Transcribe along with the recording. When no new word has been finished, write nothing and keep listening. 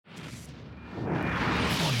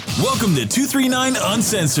Welcome to 239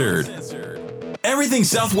 Uncensored. Everything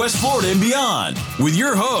Southwest Florida and beyond with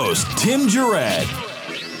your host, Tim Jarrett.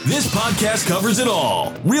 This podcast covers it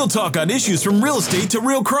all. Real talk on issues from real estate to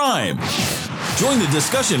real crime. Join the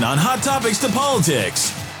discussion on hot topics to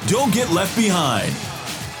politics. Don't get left behind.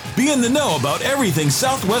 Be in the know about everything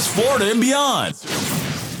Southwest Florida and beyond.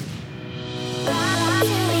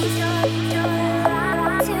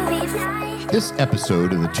 This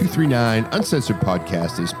episode of the 239 Uncensored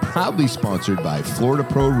podcast is proudly sponsored by Florida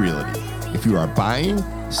Pro Realty. If you are buying,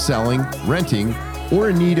 selling, renting, or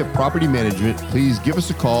in need of property management, please give us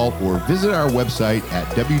a call or visit our website at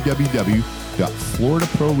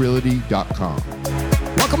www.floridaprorealty.com.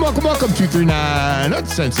 Welcome, 239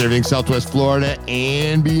 Uncensored, everything Southwest Florida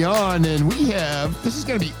and beyond. And this is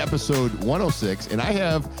going to be episode 106, and I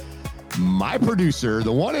have my producer,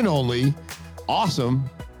 the one and only, awesome,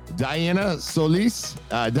 Diana Solis.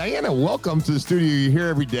 Diana, welcome to the studio. You're here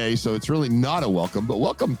every day, so it's really not a welcome, but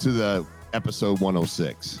welcome to the episode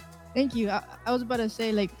 106. Thank you. I was about to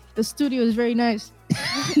say, the studio is very nice.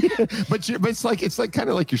 but it's like kind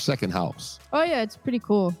of like your second house. Oh yeah, it's pretty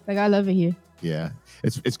cool. I love it here. Yeah,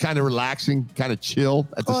 it's kind of relaxing, kind of chill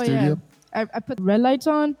at the studio. Yeah. I put red lights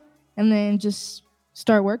on and then just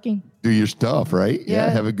start working. Do your stuff, right? Yeah,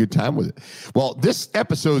 have a good time with it. Well, this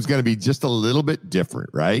episode is going to be just a little bit different,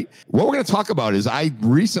 right? What we're going to talk about is I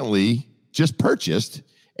recently just purchased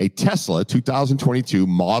a Tesla 2022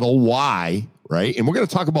 Model Y, right? And we're going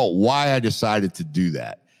to talk about why I decided to do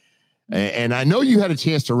that. And I know you had a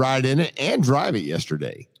chance to ride in it and drive it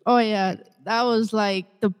yesterday. Oh yeah, that was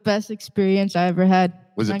the best experience I ever had.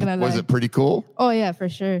 Was it pretty cool? Oh yeah, for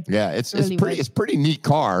sure. Yeah, it's pretty neat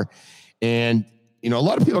car. And a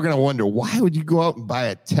lot of people are going to wonder, why would you go out and buy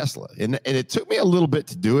a Tesla? And it took me a little bit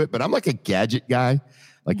to do it, but I'm like a gadget guy.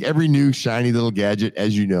 Like every new shiny little gadget,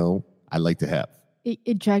 as you know, I like to have.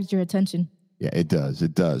 It drags your attention. Yeah, it does.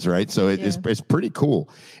 It does, right? So it's pretty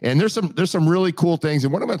cool. And there's some really cool things.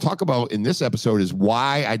 And what I'm going to talk about in this episode is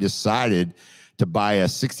why I decided to buy a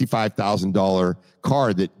 $65,000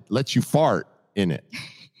 car that lets you fart in it.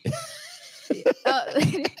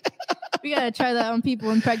 We got to try that on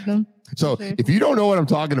people and peg them. So if you don't know what I'm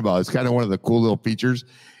talking about, it's kind of one of the cool little features.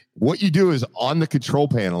 What you do is on the control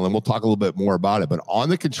panel, and we'll talk a little bit more about it, but on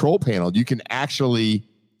the control panel, you can actually,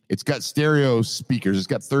 it's got stereo speakers. It's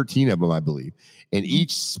got 13 of them, I believe. And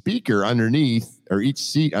each speaker underneath, or each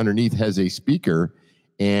seat underneath, has a speaker,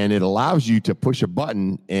 and it allows you to push a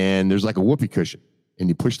button, and there's like a whoopee cushion. And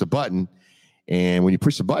you push the button, and when you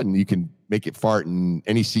push the button, you can make it fart in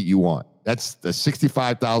any seat you want. That's the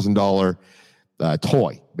 $65,000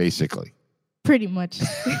 toy, basically. Pretty much.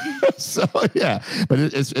 So, yeah, but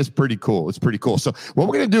it's pretty cool. It's pretty cool. So what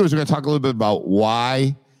we're going to do is we're going to talk a little bit about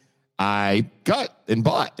why I got and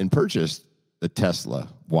bought and purchased the Tesla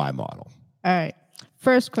Y model. All right.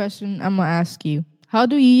 First question I'm going to ask you. How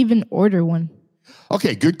do you even order one?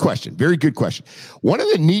 Okay, good question. Very good question. One of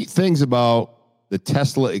the neat things about the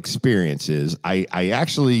Tesla experience is we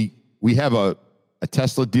have a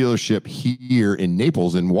Tesla dealership here in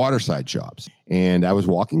Naples in Waterside Shops. And I was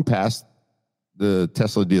walking past the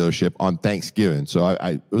Tesla dealership on Thanksgiving. So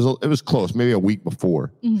it was close, maybe a week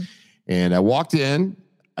before. Mm-hmm. And I walked in,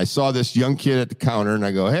 I saw this young kid at the counter, and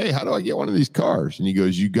I go, "Hey, how do I get one of these cars?" And he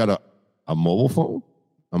goes, "You got a mobile phone?"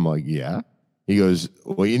 I'm like, "Yeah." He goes,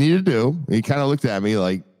 "What you need to do," and he kind of looked at me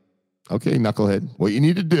like, "Okay, knucklehead, what you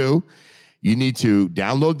need to do, you need to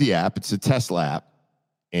download the app. It's a Tesla app,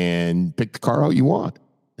 and pick the car out you want."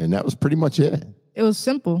 And that was pretty much it. It was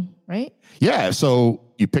simple, right? Yeah. So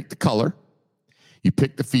you pick the color, you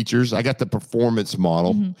pick the features. I got the performance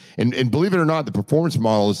model. Mm-hmm. And believe it or not, the performance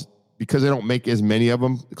model is, because they don't make as many of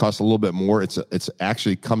them, it costs a little bit more. It's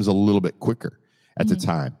actually comes a little bit quicker at the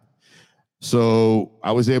time. So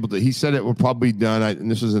I was able to, he said it would probably be done,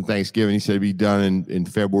 and this was in Thanksgiving, he said it'd be done in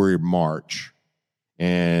February or March.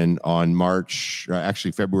 And on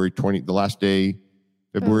February 20, the last day,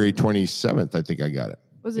 February 27th, I think I got it.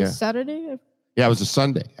 Was it Saturday? Yeah, it was a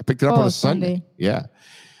Sunday. I picked it up on a Sunday. Yeah.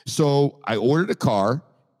 So I ordered a car.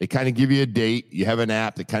 They kind of give you a date. You have an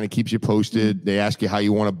app that kind of keeps you posted. Mm-hmm. They ask you how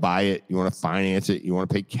you want to buy it. You want to finance it. You want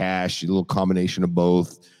to pay cash, a little combination of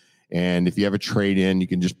both. And if you have a trade-in, you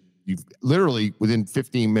literally within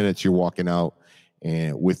 15 minutes, you're walking out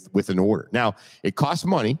and with an order. Now, it costs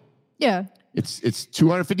money. Yeah. It's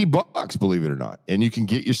 $250, believe it or not. And you can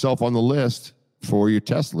get yourself on the list for your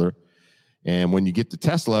Tesla. And when you get the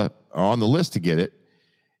Tesla on the list to get it,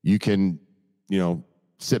 you can,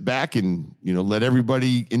 sit back and, let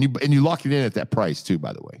everybody, and you lock it in at that price too,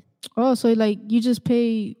 by the way. Oh, so you just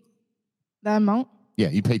pay that amount? Yeah,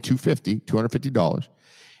 you pay $250.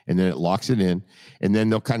 and then it locks it in, and then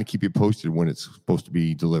they'll kind of keep you posted when it's supposed to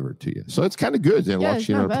be delivered to you. So it's kind of good. It Yeah, locks it's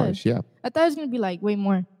you in not on a bad. price. Yeah. I thought it was gonna be like way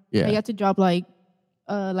more. Yeah. You have to drop like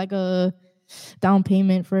a down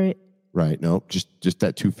payment for it. Right. No, just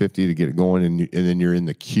that $250 to get it going, and then you're in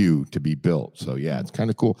the queue to be built. So yeah, it's kind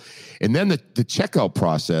of cool. And then the checkout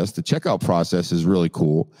process is really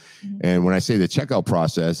cool. And when I say the checkout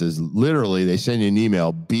process is literally they send you an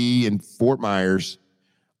email, be in Fort Myers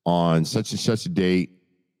on such and such a date.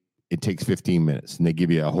 It takes 15 minutes, and they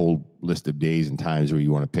give you a whole list of days and times where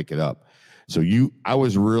you want to pick it up. So I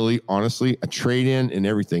was really, honestly, a trade-in and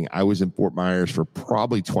everything. I was in Fort Myers for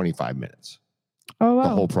probably 25 minutes. Oh wow! The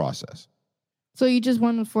whole process. So you just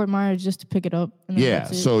went to Fort Myers just to pick it up? And then Yeah.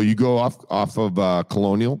 that's it? So you go off of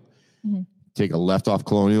Colonial, take a left off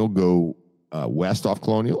Colonial, go west off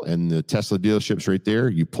Colonial, and the Tesla dealership's right there.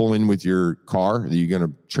 You pull in with your car that you're going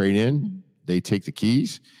to trade in. They take the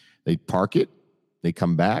keys, they park it, they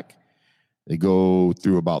come back, they go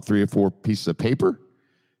through about 3 or 4 pieces of paper.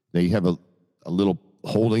 They have a little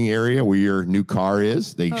holding area where your new car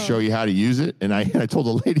is. They show you how to use it. And I told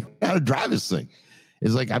the lady how to drive this thing.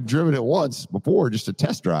 It's like, I've driven it once before, just a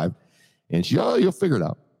test drive. And she, you'll figure it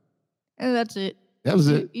out. And that's it. That was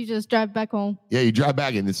it. You just drive back home. Yeah, you drive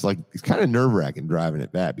back, and it's kind of nerve-wracking driving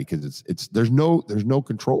it back because there's no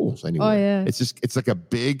controls anywhere. Oh, yeah. It's like a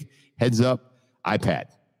big heads-up iPad.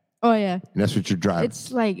 Oh yeah. And that's what you're driving.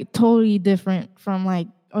 It's like totally different from like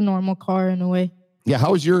a normal car in a way. Yeah,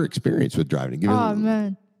 how was your experience with driving?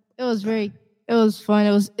 Man, it was fun.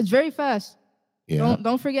 It's very fast. Yeah.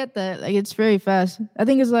 Don't forget that. Like it's very fast. I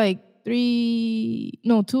think it's like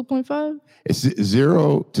 2.5. It's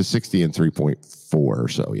 0 to 60 in 3.4 or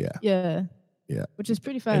so. Yeah. Yeah. Yeah. Which is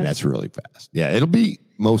pretty fast. And that's really fast. Yeah, it'll beat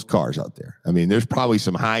most cars out there. I mean, there's probably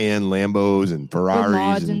some high-end Lambos and Ferraris with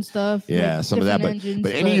mods and stuff. Yeah, like some of that. different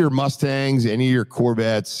But engines, any of your Mustangs, any of your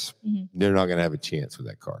Corvettes, they're not going to have a chance with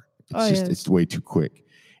that car. It's way too quick.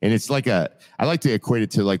 And it's like I like to equate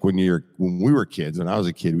it to like when we were kids, when I was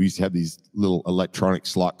a kid, we used to have these little electronic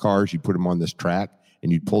slot cars. You put them on this track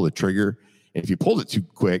and you'd pull the trigger. And if you pulled it too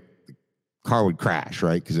quick, the car would crash,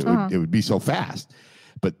 right? Because it would be so fast.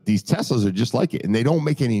 But these Teslas are just like it, and they don't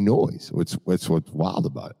make any noise. What's wild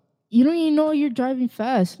about it? You don't even know you're driving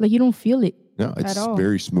fast. Like you don't feel it. No, it's at all.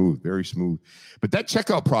 very smooth, very smooth. But that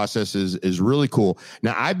checkout process is really cool.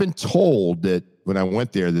 Now, I've been told that when I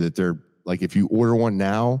went there that they're like, if you order one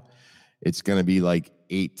now, it's going to be like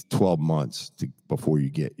 8 to 12 months before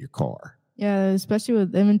you get your car. Yeah, especially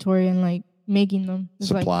with inventory and like making them. It's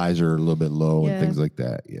Supplies are a little bit low and things like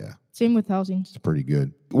that. Yeah. Same with housings. It's pretty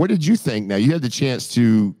good. What did you think? Now, you had the chance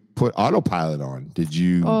to put autopilot on. Did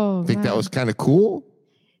you think that was kind of cool?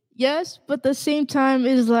 Yes, but at the same time,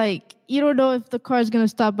 it's like, you don't know if the car is going to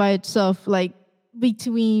stop by itself, like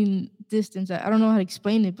between distance. I don't know how to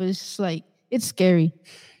explain it, but it's just like, it's scary.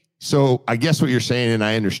 So I guess what you're saying, and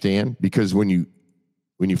I understand, because when you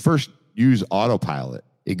first use autopilot,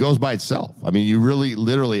 it goes by itself. I mean, you really,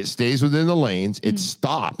 literally, it stays within the lanes. It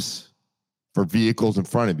stops for vehicles in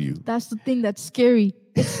front of you. That's the thing that's scary.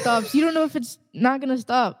 It stops. You don't know if it's not going to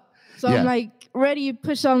stop. So I'm like ready to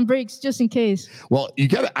push on brakes just in case. Well,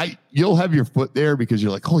 you'll have your foot there because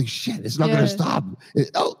you're like, holy shit, it's not going to stop.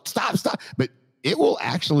 Stop. But it'll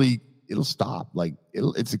stop. Like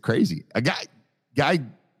it's crazy. A guy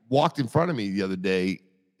walked in front of me the other day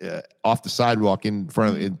off the sidewalk in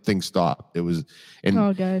front of me, and things stopped.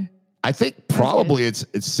 Oh God. I think probably it's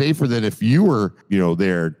safer than if you were,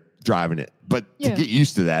 there driving it. But to get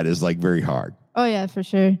used to that is like very hard. Oh yeah, for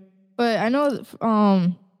sure. But I know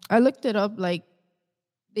I looked it up, like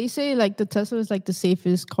they say like the Tesla is like the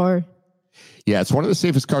safest car. Yeah, it's one of the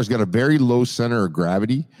safest cars. Got a very low center of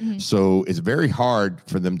gravity, so it's very hard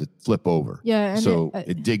for them to flip over. Yeah, and so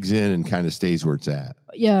it digs in and kind of stays where it's at.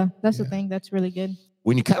 Yeah, that's the thing. That's really good.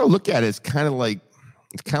 When you kind of look at it, it's kind of like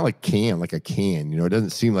a can. It doesn't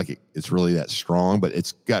seem like it's really that strong, but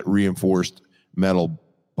it's got reinforced metal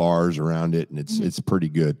bars around it, and it's pretty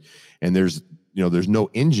good. And there's no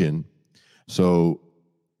engine, so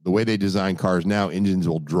the way they design cars now, engines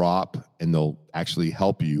will drop and they'll actually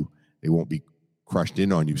help you. They won't be crushed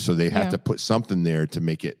in on you. So they have to put something there to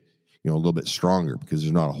make it, a little bit stronger because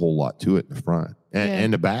there's not a whole lot to it in the front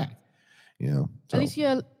and the back, So. At least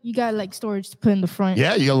you got like storage to put in the front.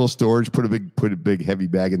 Yeah, you got a little storage, put a big heavy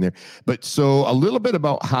bag in there. But so a little bit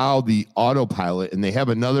about how the autopilot, and they have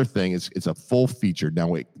another thing, it's a full feature. Now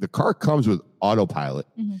wait, the car comes with autopilot,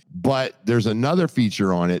 but there's another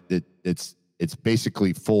feature on it that it's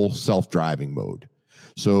basically full self-driving mode.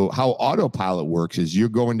 So how autopilot works is you're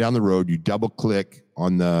going down the road, you double click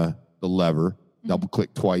on the lever, double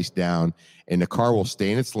click twice down, and the car will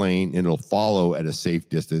stay in its lane and it'll follow at a safe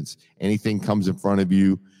distance. Anything comes in front of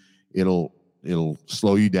you, it'll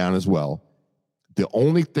slow you down as well. The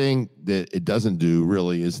only thing that it doesn't do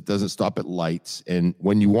really is it doesn't stop at lights. And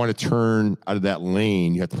when you want to turn out of that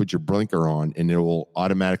lane, you have to put your blinker on, and it will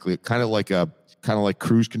automatically, kind of like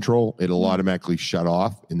cruise control, it'll automatically shut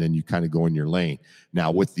off, and then you kind of go in your lane.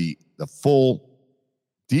 Now with the full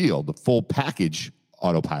deal, the full package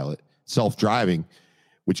autopilot, self-driving,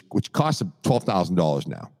 which costs $12,000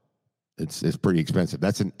 now. It's pretty expensive.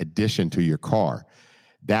 That's an addition to your car.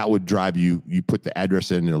 That would drive you put the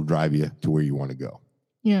address in, and it'll drive you to where you want to go.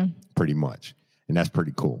 Yeah. Pretty much. And that's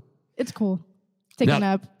pretty cool. It's cool. Take a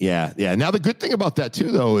nap. Yeah. Now, the good thing about that,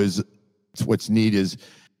 too, though, is what's neat is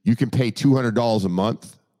you can pay $200 a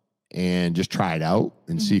month and just try it out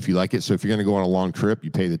and see if you like it. So if you're going to go on a long trip,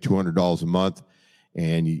 you pay the $200 a month,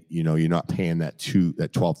 and you're not paying that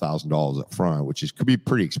 $12,000 up front, which could be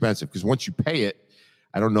pretty expensive, because once you pay it,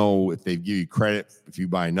 I don't know if they give you credit if you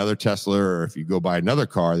buy another Tesla, or if you go buy another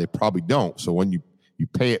car. They probably don't. So when you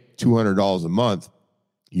pay it $200 a month,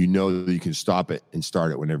 you know that you can stop it and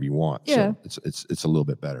start it whenever you want. Yeah. So it's a little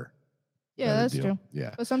bit better. Yeah, that's deal. true.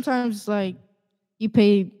 Yeah. But sometimes you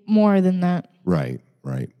pay more than that. Right.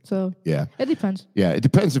 So yeah, it depends. Yeah, it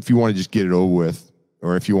depends if you want to just get it over with,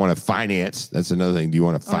 or if you want to finance. That's another thing. Do you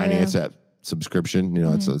want to finance that subscription?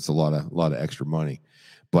 It's a lot of extra money.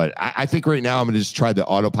 But I think right now I'm going to just try the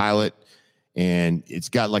autopilot, and it's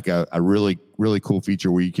got like a really, really cool feature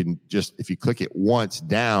where you can just, if you click it once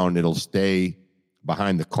down, it'll stay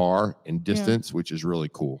behind the car in distance, which is really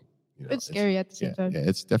cool. It's scary at the same time. Yeah,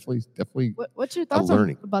 it's definitely. What's your thoughts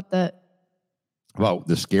about that? About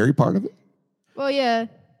the scary part of it? Well, yeah,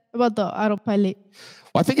 about the autopilot.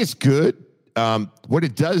 Well, I think it's good. What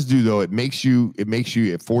it does do, though, it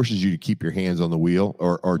forces you to keep your hands on the wheel,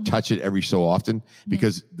 or touch it every so often,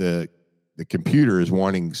 because the computer is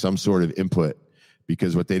wanting some sort of input,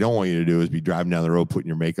 because what they don't want you to do is be driving down the road, putting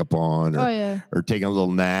your makeup on, or taking a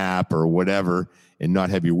little nap or whatever, and not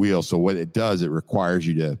have your wheel. So what it does, it requires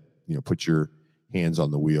you to put your hands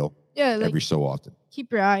on the wheel every so often.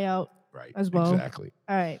 Keep your eye out as well. Exactly.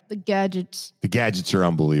 All right, the gadgets. The gadgets are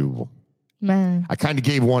unbelievable. Man, I kind of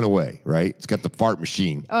gave one away, right? It's got the fart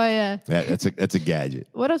machine. Oh yeah, that's a gadget.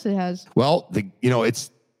 What else it has? Well, it's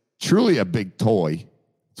truly a big toy.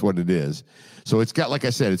 That's what it is. So it's got, like I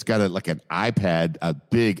said, it's got an iPad, a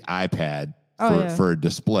big iPad for a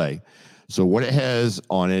display. So what it has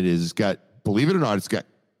on it is, believe it or not, it's got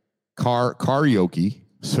karaoke.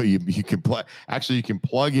 So you can play. Actually, you can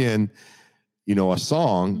plug in, a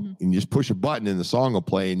song, and just push a button and the song will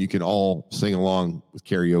play, and you can all sing along with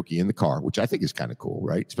karaoke in the car, which I think is kind of cool,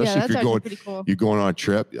 right? Especially if you're going on a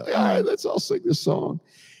trip. You're like, all right, let's all sing this song.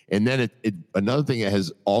 And then another thing, it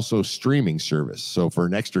has also streaming service. So for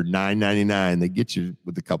an extra $9.99, they get you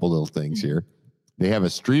with a couple little things here. They have a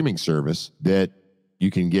streaming service that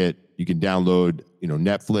you can download,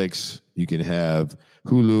 Netflix, you can have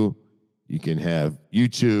Hulu, you can have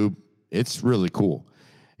YouTube. It's really cool.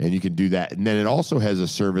 And you can do that. And then it also has a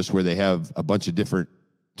service where they have a bunch of different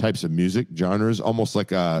types of music genres, almost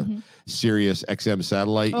like a Sirius XM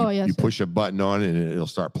satellite. You push a button on it, and it'll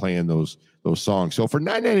start playing those songs. So for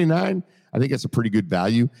 $9.99, I think that's a pretty good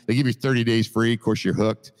value. They give you 30 days free. Of course, you're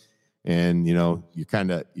hooked, and you're kind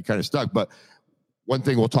of stuck. But one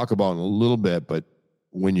thing we'll talk about in a little bit, but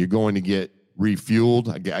when you're going to get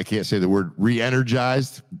refueled, I can't say the word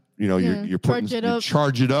re-energized. You're putting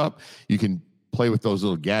charge it up. You can play with those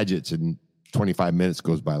little gadgets, and 25 minutes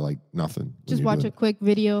goes by like nothing. Just watch a quick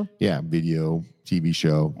video. Yeah, video, TV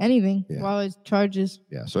show, anything while it charges.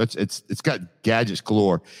 Yeah, so it's got gadgets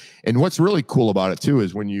galore. And what's really cool about it too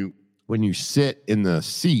is when you sit in the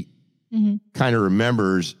seat, kind of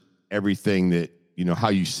remembers everything that how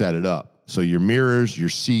you set it up. So your mirrors, your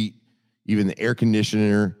seat, even the air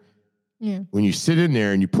conditioner. Yeah. When you sit in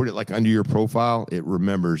there and you put it like under your profile, it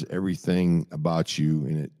remembers everything about you,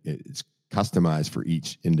 and it's customized for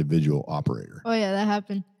each individual operator. Oh yeah, that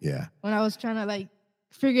happened. Yeah. When I was trying to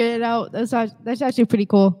figure it out, that's actually pretty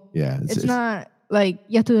cool. Yeah. It's not like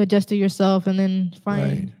you have to adjust it yourself and then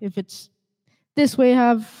find if it's this way,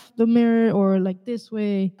 have the mirror, or like this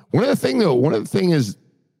way. One of the things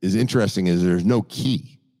is interesting is there's no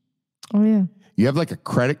key. Oh yeah. You have like a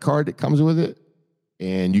credit card that comes with it,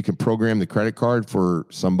 and you can program the credit card for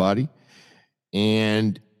somebody,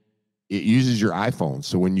 and it uses your iPhone.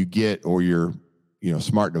 So when you get, or your,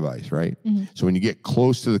 smart device, right? So when you get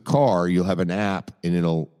close to the car, you'll have an app, and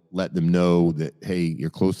it'll let them know that, hey, you're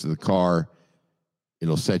close to the car.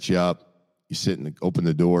 It'll set you up. You sit and open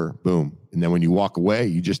the door, boom. And then when you walk away,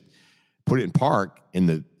 you just put it in park,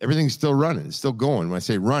 and everything's still running. It's still going. When I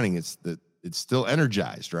say running, it's still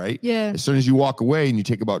energized, right? Yeah. As soon as you walk away and you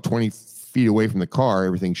take about 20 feet away from the car,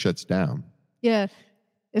 everything shuts down. Yeah.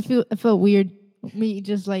 It felt weird. Me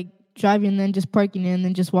just like driving and then just parking and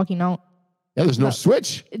then just walking out. Yeah, there's no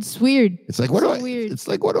switch. It's weird. It's like, what do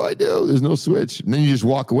I do? There's no switch. And then you just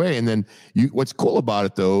walk away. And then what's cool about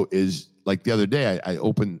it though, is like the other day I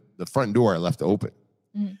opened the front door, I left open.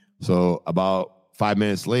 Mm-hmm. So about 5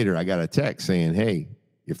 minutes later, I got a text saying, hey,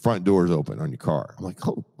 your front door is open on your car. I'm like,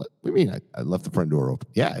 oh, what do you mean? I left the front door open.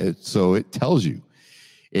 Yeah. So it tells you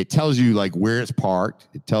like where it's parked.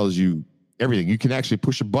 It tells you everything. You can actually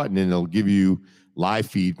push a button and it'll give you live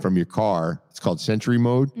feed from your car. It's called Sentry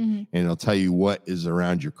mode, and it'll tell you what is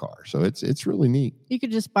around your car. So it's really neat. You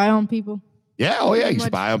could just spy on people. Yeah, oh yeah, you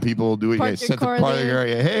spy on people, do it. You set the car there.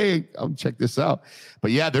 Hey, I'll check this out.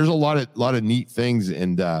 But yeah, there's a lot of neat things,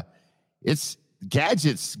 and it's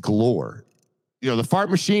gadgets galore. You know, the fart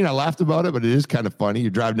machine, I laughed about it, but it is kind of funny. You're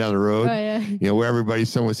driving down the road, where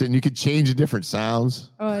someone's sitting, you could change the different sounds.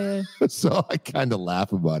 Oh, yeah. So I kind of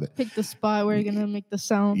laugh about it. Pick the spot where you're going to make the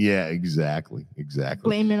sound. Yeah, exactly.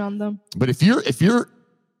 Blame it on them. But if you're,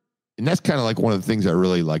 and that's kind of like one of the things I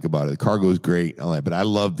really like about it. The cargo is great, all that, but I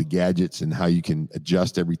love the gadgets and how you can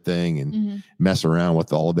adjust everything and mess around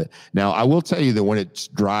with all of it. Now, I will tell you that when it's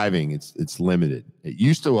driving, it's limited. It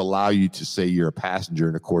used to allow you to say you're a passenger,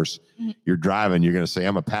 and of course, you're driving, you're going to say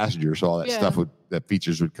I'm a passenger, so all that stuff that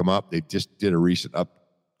features would come up. They just did a recent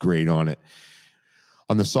upgrade on it,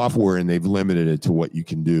 on the software, and they've limited it to what you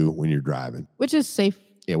can do when you're driving. Which is safe.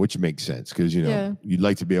 Yeah, which makes sense because you'd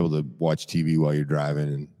like to be able to watch TV while you're driving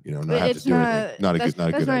and not have to do anything. That's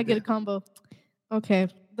not a good combo. Okay,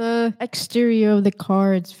 the exterior of the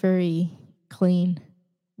car, it's very clean.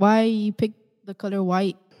 Why you pick the color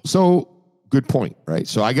white? So good point, right?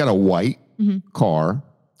 So I got a white car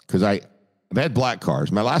because I've had black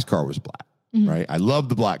cars. My last car was black, right? I love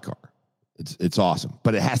the black car. It's awesome,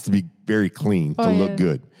 but it has to be very clean to look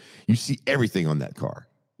good. You see everything on that car.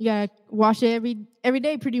 Yeah, wash it every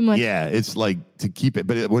day pretty much. Yeah, it's like to keep it,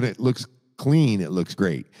 but when it looks clean, it looks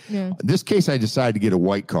great. Yeah. In this case, I decided to get a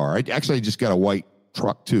white car. I actually just got a white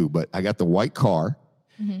truck too, but I got the white car,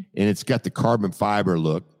 and it's got the carbon fiber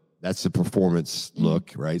look. That's the performance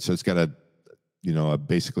look, right? So it's got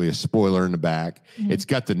basically a spoiler in the back. It's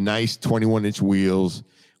got the nice 21-inch wheels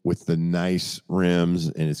with the nice rims,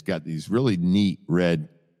 and it's got these really neat red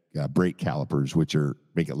brake calipers, which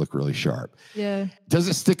make it look really sharp. Yeah. Does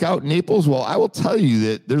it stick out in Naples? Well, I will tell you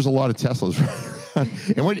that there's a lot of Teslas around.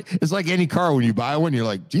 And it's like any car, when you buy one, you're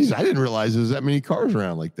like, geez, I didn't realize there's that many cars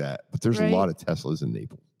around like that. But there's a lot of Teslas in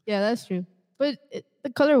Naples. Yeah, that's true. But the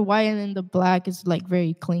color white and then the black is like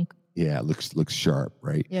very clean. Yeah, it looks sharp,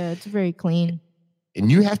 right? Yeah, it's very clean.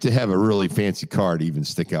 And you have to have a really fancy car to even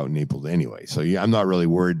stick out in Naples anyway. So yeah, I'm not really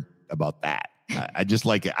worried about that. I just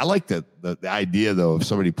like it. I like the idea though, if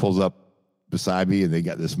somebody pulls up beside me and they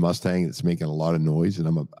got this Mustang that's making a lot of noise, and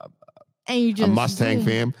I'm a Mustang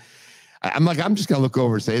fan. I'm just gonna look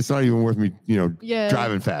over and say it's not even worth me,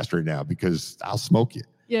 driving fast right now because I'll smoke you.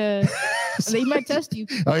 Yeah, they might test you.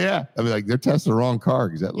 Oh yeah, I mean, like they're testing the wrong car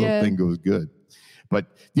because that little thing goes good. But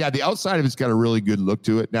yeah, the outside of it's got a really good look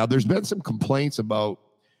to it. Now, there's been some complaints about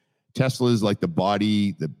Teslas, like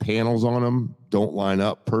the panels on them don't line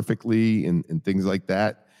up perfectly and things like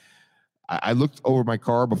that. I looked over my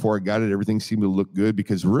car before I got it. Everything seemed to look good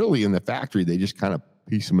because really in the factory, they just kind of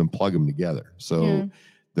piece them and plug them together. So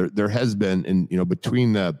there has been, and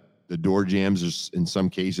between the door jams, in some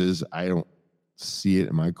cases, I don't see it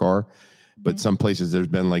in my car, but some places there's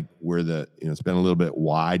been like where it's been a little bit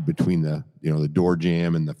wide between the door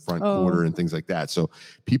jam and the front quarter and things like that. So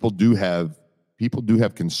people do have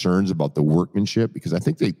concerns about the workmanship because I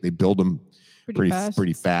think they build them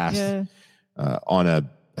pretty fast on a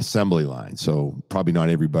assembly line. So probably not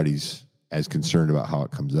everybody's as concerned about how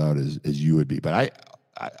it comes out as you would be. But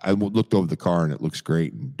I looked over the car and it looks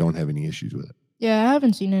great and don't have any issues with it. Yeah, I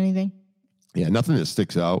haven't seen anything. Yeah, nothing that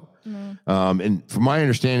sticks out. No. And from my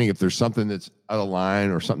understanding, if there's something that's out of line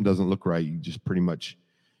or something doesn't look right, you just pretty much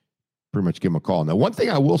give them a call. Now, one thing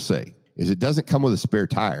I will say is it doesn't come with a spare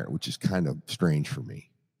tire, which is kind of strange for me.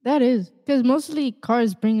 That is, because mostly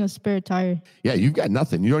cars bring a spare tire. Yeah, you've got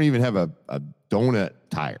nothing. You don't even have a donut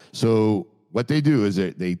tire. So what they do is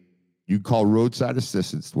you call roadside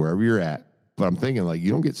assistance wherever you're at. But I'm thinking like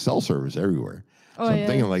you don't get cell service everywhere. So I'm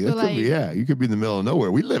thinking like that could be, you could be in the middle of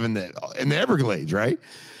nowhere. We live in the Everglades, right?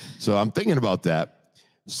 So I'm thinking about that.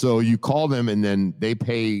 So you call them and then they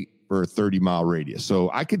pay for a 30-mile radius.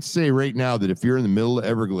 So I could say right now that if you're in the middle of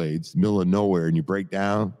Everglades, middle of nowhere, and you break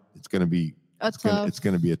down, it's going to be a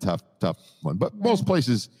tough one. But most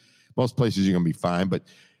places most places you're going to be fine. But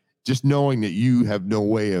just knowing that you have no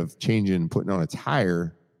way of changing and putting on a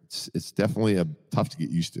tire, it's definitely tough to get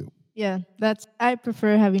used to. Yeah, I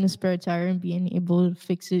prefer having a spare tire and being able to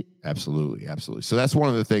fix it. Absolutely. So that's one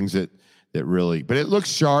of the things that really, but it looks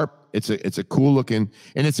sharp. It's a cool looking,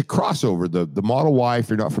 and it's a crossover. The Model Y, if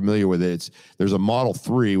you're not familiar with it, there's a Model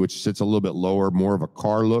 3, which sits a little bit lower, more of a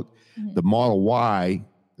car look. Mm-hmm. The Model Y,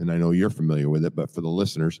 and I know you're familiar with it, but for the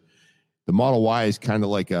listeners, the Model Y is kind of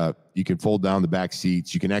like you can fold down the back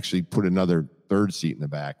seats. You can actually put another third seat in the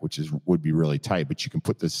back, which would be really tight, but you can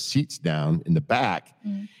put the seats down in the back.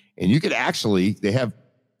 Mm-hmm. And you could actually, they have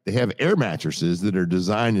air mattresses that are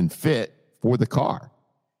designed and fit for the car.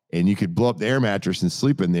 And you could blow up the air mattress and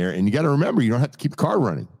sleep in there. And you got to remember, you don't have to keep the car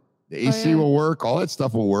running. The AC will work. All that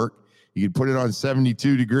stuff will work. You can put it on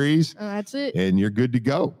 72 degrees. That's it. And you're good to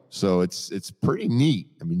go. So it's pretty neat.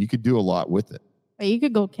 I mean, you could do a lot with it. You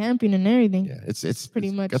could go camping and everything. Yeah, it's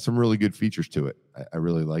pretty much got some really good features to it. I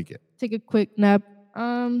really like it. Take a quick nap.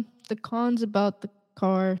 The cons about the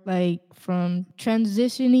car, like from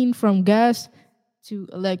transitioning from gas to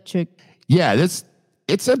electric. Yeah, it's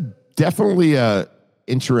definitely a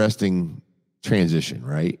interesting transition,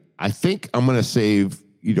 right? I think I'm going to save,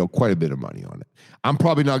 quite a bit of money on it. I'm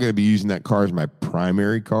probably not going to be using that car as my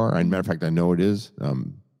primary car. As a matter of fact, I know it is.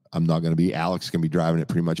 I'm not going to be. Alex can be driving it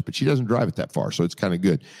pretty much, but she doesn't drive it that far, so it's kind of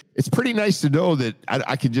good. It's pretty nice to know that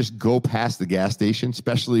I can just go past the gas station,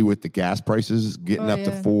 especially with the gas prices getting up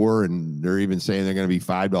to $4, and they're even saying they're going to be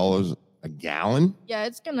 $5 a gallon. Yeah,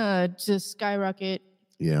 it's going to just skyrocket.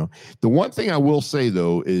 The one thing I will say,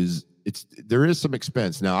 though, is there is some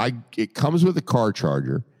expense. Now, it comes with a car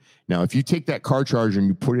charger. Now, if you take that car charger and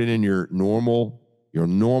you put it in your normal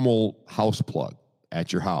house plug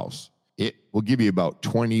at your house, it will give you about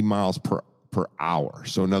 20 miles per hour.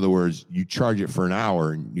 So in other words, you charge it for an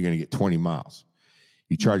hour and you're going to get 20 miles.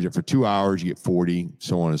 You charge it for 2 hours, you get 40,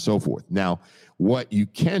 so on and so forth. Now, what you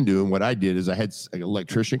can do, and what I did, is I had an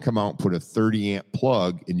electrician come out and put a 30 amp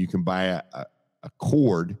plug, and you can buy a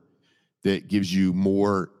cord that gives you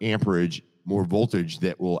more amperage, more voltage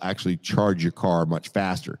that will actually charge your car much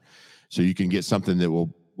faster. So you can get something that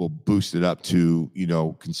will boost it up to,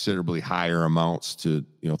 considerably higher amounts to,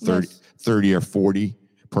 30 or 40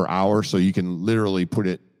 per hour. So you can literally put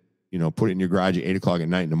it in your garage at 8 o'clock at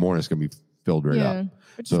night in the morning. It's going to be filled right up.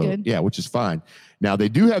 Which is good. Yeah, which is fine. Now, they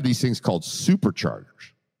do have these things called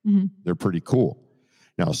superchargers. Mm-hmm. They're pretty cool.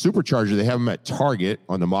 Now, a supercharger, they have them at Target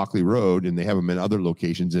on the Mockley Road, and they have them in other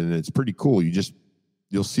locations, and it's pretty cool.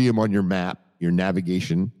 You'll see them on your map, your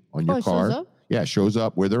navigation on your car. Shows up? Yeah, it shows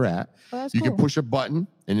up where they're at. That's you can push a button,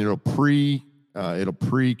 and it'll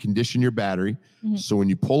pre-condition your battery. Mm-hmm. So when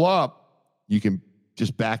you pull up, you can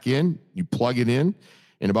just back in, you plug it in,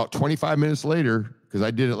 and about 25 minutes later, because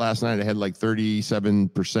I did it last night, I had like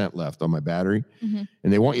 37% left on my battery. Mm-hmm.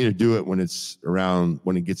 And they want you to do it when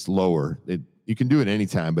it gets lower. You can do it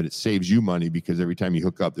anytime, but it saves you money because every time you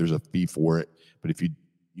hook up, there's a fee for it. But if you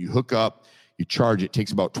hook up, you charge, it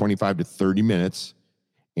takes about 25 to 30 minutes.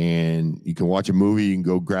 And you can watch a movie, you can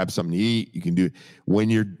go grab something to eat. You can do when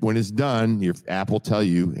it's done, your app will tell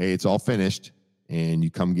you, hey, it's all finished, and you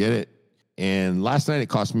come get it. And last night it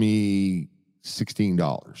cost me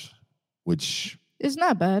 $16, which it's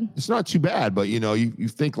not bad. It's not too bad, but you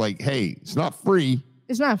think like, hey, it's not free.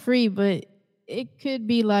 It's not free, but it could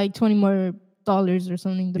be like $20 more or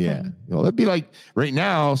something. Depending. Yeah, that'd be like right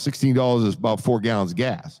now, $16 is about 4 gallons of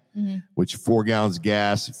gas, mm-hmm. which 4 gallons of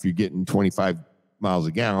gas, if you're getting 25 miles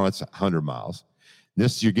a gallon, that's 100 miles.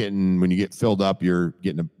 This when you get filled up, you're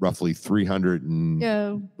getting roughly 300,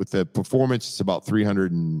 and with the performance, it's about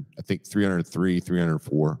 300, and I think 303,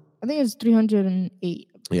 304. I think it's 308.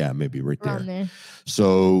 Yeah, maybe right there.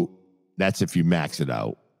 So that's if you max it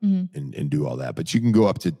out, mm-hmm. and do all that. But you can go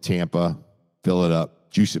up to Tampa, fill it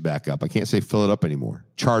up, juice it back up. I can't say fill it up anymore.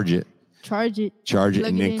 Charge it, and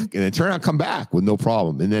then turn around, come back with no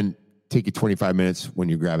problem, and then take you 25 minutes when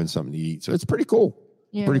you're grabbing something to eat. So it's pretty cool.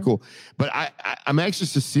 Yeah. Pretty cool. But I'm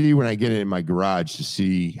anxious to see when I get it in my garage to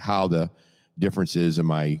see how the difference is in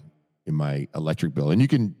my electric bill. And you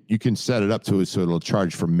can set it up to it so it'll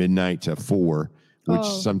charge from midnight to 4, which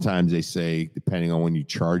sometimes they say, depending on when you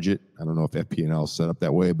charge it. I don't know if FP&L is set up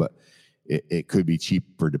that way, but it could be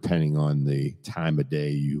cheaper depending on the time of day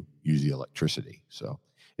you use the electricity. So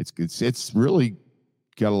it's really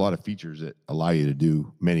got a lot of features that allow you to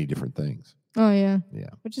do many different things. Oh, yeah. Yeah.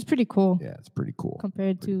 Which is pretty cool. Yeah, it's pretty cool.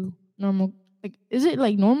 Compared to normal, is it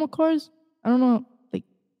like normal cars? I don't know.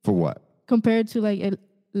 For what? Compared to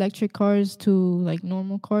electric cars to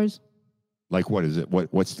normal cars? Like what is it?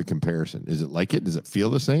 What's the comparison? Is it like it? Does it feel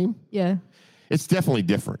the same? Yeah. It's definitely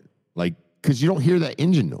different. Like because you don't hear that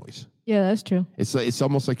engine noise. Yeah, that's true. It's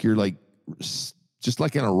almost like you're like just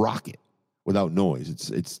like in a rocket without noise.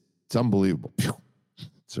 It's unbelievable.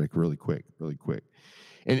 It's like really quick.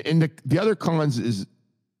 And the other cons is,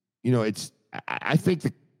 I think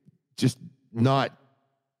that just not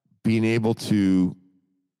being able to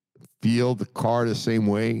feel the car the same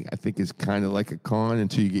way, I think is kind of like a con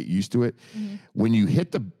until you get used to it. Mm-hmm. When you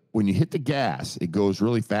hit the gas, it goes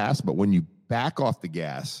really fast, but when you back off the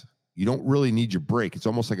gas, you don't really need your brake. It's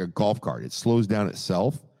almost like a golf cart. It slows down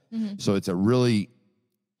itself. Mm-hmm. So it's a really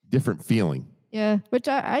different feeling. Yeah, which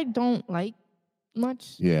I don't like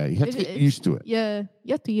much. Yeah, you have to get used to it. Yeah,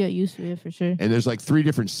 you have to get used to it for sure. And there's like 3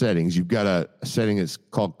 different settings. You've got a setting that's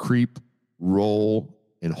called creep, roll,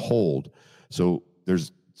 and hold. So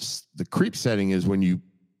there's the creep setting is when you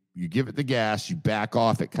give it the gas, you back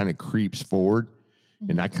off, it kind of creeps forward.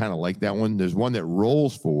 Mm-hmm. And I kind of like that one. There's one that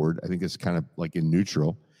rolls forward. I think it's kind of like in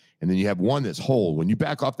neutral. And then you have one that's hold. When you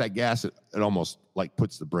back off that gas, it almost like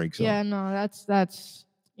puts the brakes on. Yeah, no, that's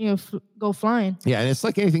go flying. Yeah, and it's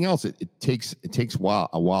like anything else. It takes a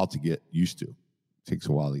while to get used to. It takes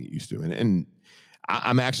a while to get used to. And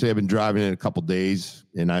I've been driving it a couple days,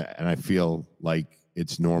 and I feel like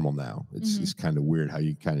it's normal now. It's kind of weird how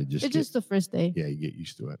you kind of just. It's just the first day. Yeah, you get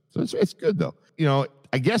used to it. So it's good though.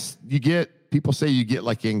 I guess people say you get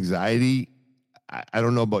like anxiety. I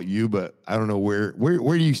don't know about you, but I don't know where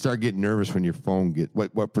do you start getting nervous when your phone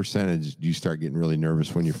what percentage do you start getting really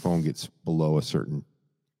nervous when your phone gets below a certain?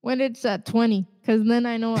 When it's at 20, because then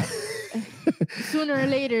I know sooner or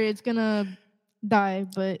later it's gonna die.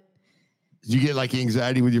 But do you get like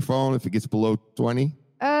anxiety with your phone if it gets below 20?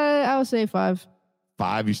 I would say 5.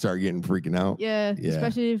 5, you start getting freaking out. Yeah,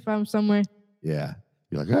 especially if I'm somewhere. Yeah.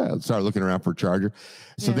 You're like, I'll start looking around for a charger.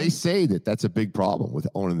 So they say that's a big problem with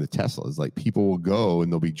owning the Tesla. Is like people will go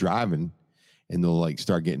and they'll be driving and they'll like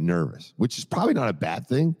start getting nervous, which is probably not a bad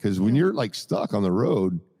thing because when you're like stuck on the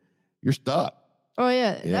road, you're stuck. Oh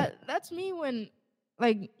yeah. That's me when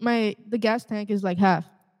like the gas tank is like half.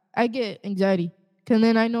 I get anxiety because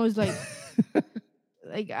then I know it's like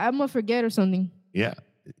like I'm gonna forget or something. Yeah,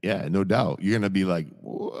 no doubt. You're gonna be like,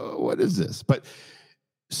 what is this? But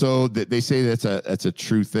so that they say that's a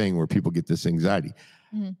true thing where people get this anxiety.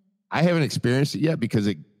 Mm-hmm. I haven't experienced it yet because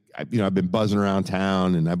I've been buzzing around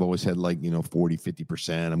town and I've always had like 40,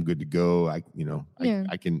 50%. I'm good to go. I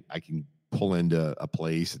can pull into a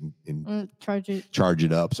place and charge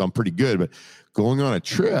it up. So I'm pretty good. But going on a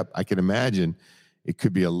trip, I can imagine it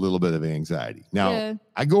could be a little bit of anxiety. Now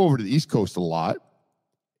I go over to the East Coast a lot,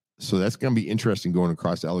 so that's going to be interesting going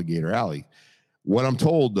across Alligator Alley. What I'm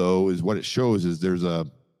told though is what it shows is there's a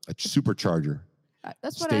supercharger.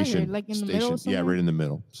 That's what I heard, like in the middle. Yeah, right in the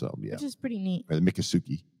middle. So yeah, which is pretty neat. Right, the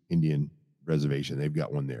Miccosukee Indian Reservation, they've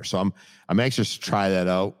got one there. So I'm anxious to try that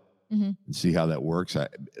out and see how that works.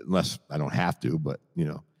 Unless I don't have to, but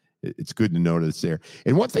it's good to know that it's there.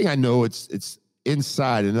 And one thing I know, it's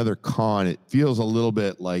inside. Another con, it feels a little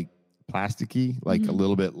bit like plasticky, like a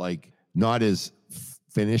little bit like not as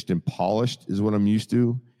finished and polished is what I'm used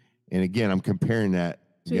to. And again, I'm comparing that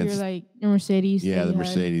to your Mercedes. Yeah, the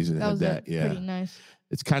Mercedes and had that. Yeah, pretty nice.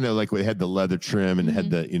 It's kind of like we had the leather trim and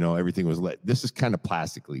had the everything was This is kind of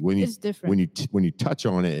plastically. It's different. When you touch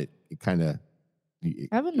on it, it kind of. I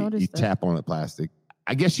haven't noticed. You tap on it plastic.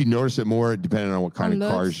 I guess you notice it more depending on what kind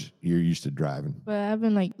of cars you're used to driving. But I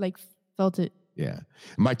haven't like felt it. Yeah,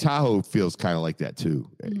 my Tahoe feels kind of like that too.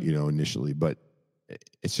 Initially, but.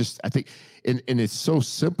 It's just, I think, and it's so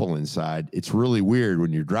simple inside. It's really weird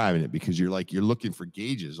when you're driving it because you're looking for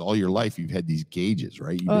gauges. All your life, you've had these gauges,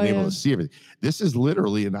 right? You've been able to see everything. This is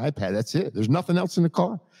literally an iPad. That's it. There's nothing else in the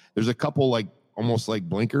car. There's a couple almost like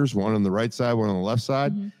blinkers, one on the right side, one on the left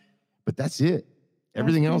side, but that's it.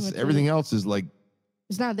 Everything else is like,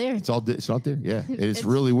 it's not there. It's not there. Yeah. it's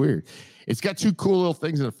really weird. It's got 2 cool little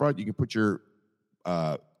things in the front. You can put your,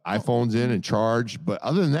 iPhones in and charge, but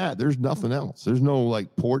other than that, there's nothing else. There's no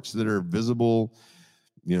like ports that are visible.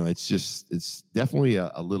 It's definitely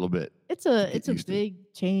a little bit. It's a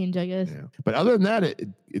big change, I guess. Yeah. But other than that,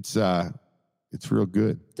 it's real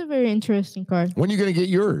good. It's a very interesting car. When are you gonna get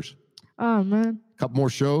yours? Oh man, a couple more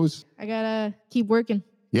shows. I gotta keep working.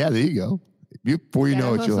 Yeah, there you go. Before you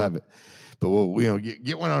know it, you'll have it. But we'll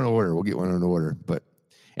get one on order. We'll get one on order. But.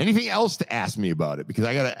 Anything else to ask me about it? Because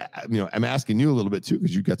I gotta, I'm asking you a little bit too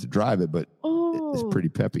because you got to drive it, but it's pretty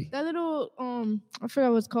peppy. That little, I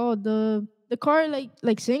forgot what it's called. The car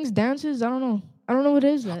like sings, dances. I don't know what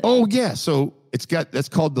it is. Oh yeah, so that's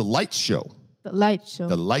called the Light Show. The Light Show.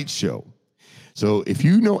 The Light Show. So if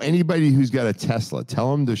you know anybody who's got a Tesla,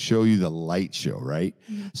 tell them to show you the Light Show, right?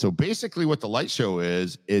 Mm-hmm. So basically, what the Light Show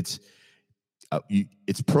is, it's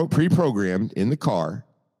it's pre-programmed in the car.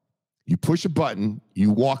 You push a button,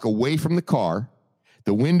 you walk away from the car,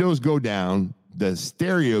 the windows go down, the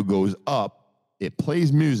stereo goes up, it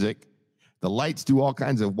plays music, the lights do all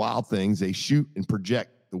kinds of wild things. They shoot and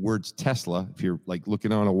project the words Tesla. If you're like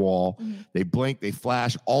looking on a wall, they blink, they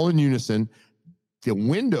flash, all in unison. The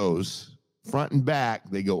windows, front and back,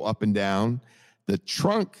 they go up and down. The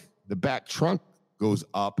back trunk goes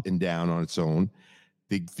up and down on its own.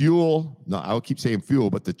 The fuel, no, I will keep saying fuel,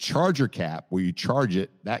 but the charger cap where you charge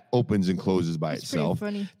it, that opens and closes by itself.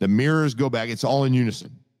 Funny. The mirrors go back. It's all in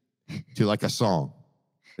unison to like a song,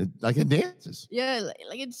 like it dances. Yeah,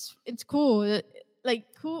 like it's cool. Like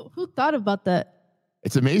who thought about that?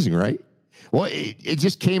 It's amazing, right? Well, it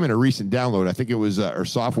just came in a recent download. I think it was our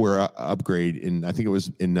software upgrade, and I think it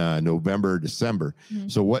was in November, December.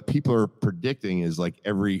 So what people are predicting is like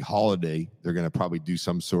every holiday, they're going to probably do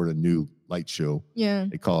some sort of new light show. Yeah.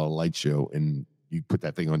 They call it a light show, and you put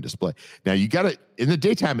that thing on display. Now, you got to, in the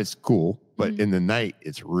daytime, it's cool, but in the night,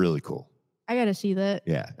 it's really cool. I got to see that.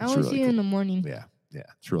 Yeah. I want to see it in the morning. Yeah. Yeah.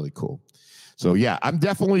 It's really cool. So yeah, I'm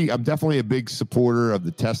definitely a big supporter of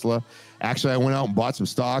the Tesla. Actually, I went out and bought some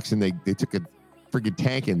stocks, and they took a freaking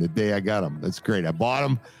tanking the day I got them. That's great. I bought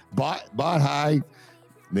them, bought high, and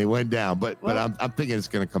they went down. But I'm thinking it's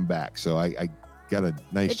going to come back. So I got a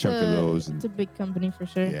nice chunk of those. It's a big company for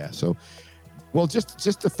sure. Yeah. So, well,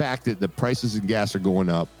 just the fact that the prices in gas are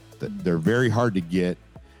going up, that they're very hard to get.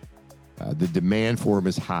 The demand for them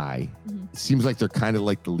is high. It seems like they're kind of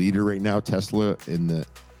like the leader right now, Tesla, in the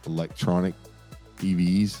electronic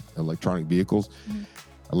EVs, electric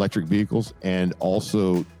vehicles, and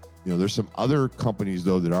also, there's some other companies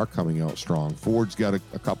though that are coming out strong. Ford's got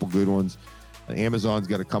a couple good ones. Amazon's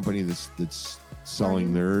got a company that's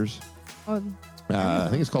selling theirs. I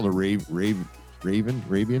think it's called a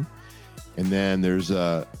Raven. And then there's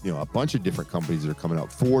a bunch of different companies that are coming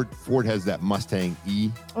out. Ford has that Mustang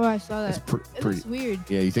E. Oh, I saw that. It looks weird.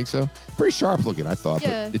 Yeah, you think so? Pretty sharp looking, I thought.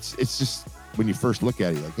 Yeah. But it's just when you first look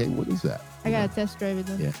at it, you're like, hey, what is that? I gotta test drive it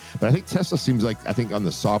then. Yeah, but I think Tesla seems like, I think on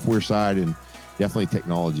the software side and definitely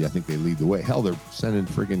technology, I think they lead the way. Hell, they're sending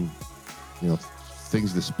friggin',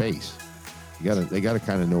 things to space. They gotta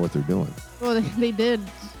kind of know what they're doing. Well, they did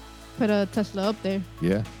put a Tesla up there.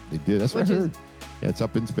 Yeah, they did. That's what I heard. Yeah, it's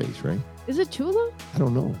up in space, right? Is it Chula? I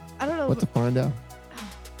don't know. What to find out?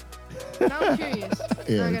 Now I'm curious.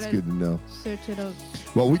 Yeah, it's good to know. Search it up.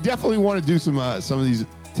 Well, we definitely want to do some of these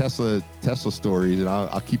Tesla stories, and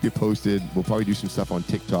I'll keep you posted. We'll probably do some stuff on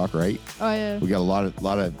TikTok, right? Oh yeah. We got a lot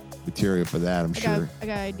of material for that, I'm sure. I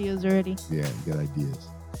got ideas already. Yeah, you got ideas.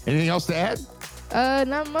 Anything else to add?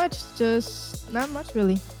 Not much. Just not much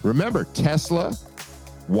really. Remember, Tesla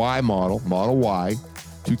Y Model Y,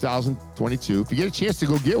 2022. If you get a chance to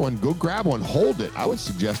go get one, go grab one. Hold it. I would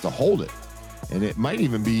suggest to hold it. And it might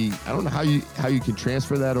even be, I don't know how you can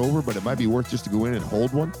transfer that over, but it might be worth just to go in and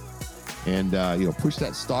hold one. And, push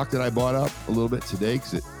that stock that I bought up a little bit today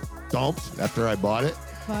because it dumped after I bought it.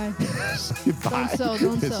 Buy.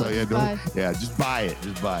 Don't sell. Buy. Yeah, just buy it.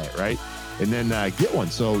 Just buy it, right? And then get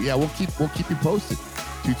one. So, yeah, we'll keep you posted.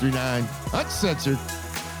 239 Uncensored.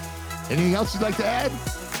 Anything else you'd like to add?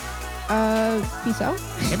 Peace out.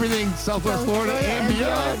 Everything Southwest Florida and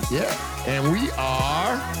beyond. Yeah. And we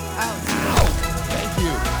are out. Thank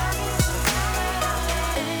you.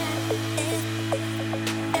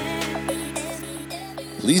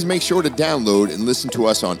 Please make sure to download and listen to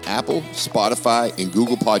us on Apple, Spotify, and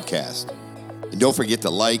Google Podcasts. And don't forget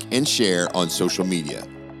to like and share on social media.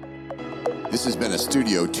 This has been a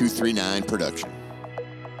Studio 239 production.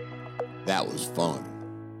 That was fun.